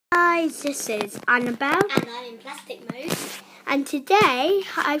Guys, this is Annabelle. And I'm in plastic mode. And today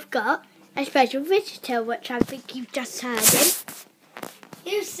I've got a special visitor, which I think you've just heard him.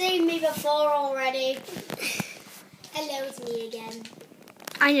 You've seen me before already. Hello, it's me again.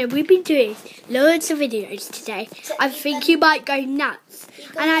 I know, we've been doing loads of videos today. So I think you might go nuts.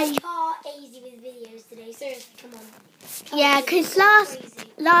 And are easy with videos today, seriously, come on. Yeah, because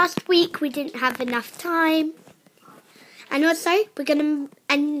last week we didn't have enough time. And also,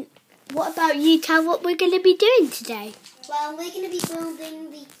 and what about you tell what we're going to be doing today? Well, we're going to be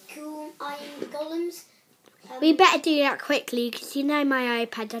building the cool iron golems. We better do that quickly because you know my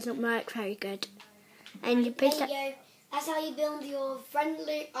iPad doesn't work very good. And you there you go. That's how you build your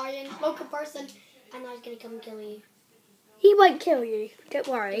friendly iron local person. And I was going to come and kill you. He won't kill you, don't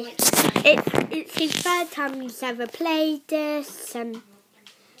worry. It's his third time he's ever played this. You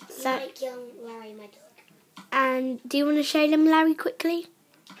might kill Larry, my dog. And do you want to show them Larry quickly?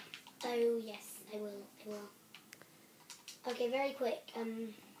 Oh yes, I will. Okay, very quick.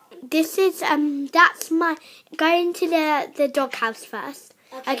 This is that's my going to the doghouse first.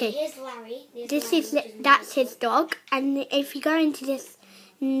 Okay. Here's Larry. That's his dog, and if you go into this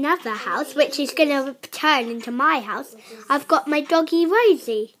another house, which is going to turn into my house, I've got my doggy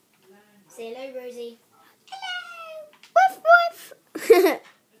Rosie. Say hello, Rosie. Hello. Woof woof.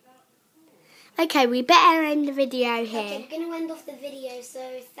 Okay, we better end the video here. Okay, we're going to end off the video,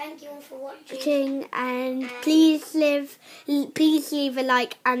 so thank you all for watching. And please leave a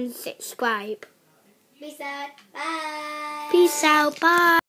like and subscribe. Peace out. Bye. Peace out. Bye.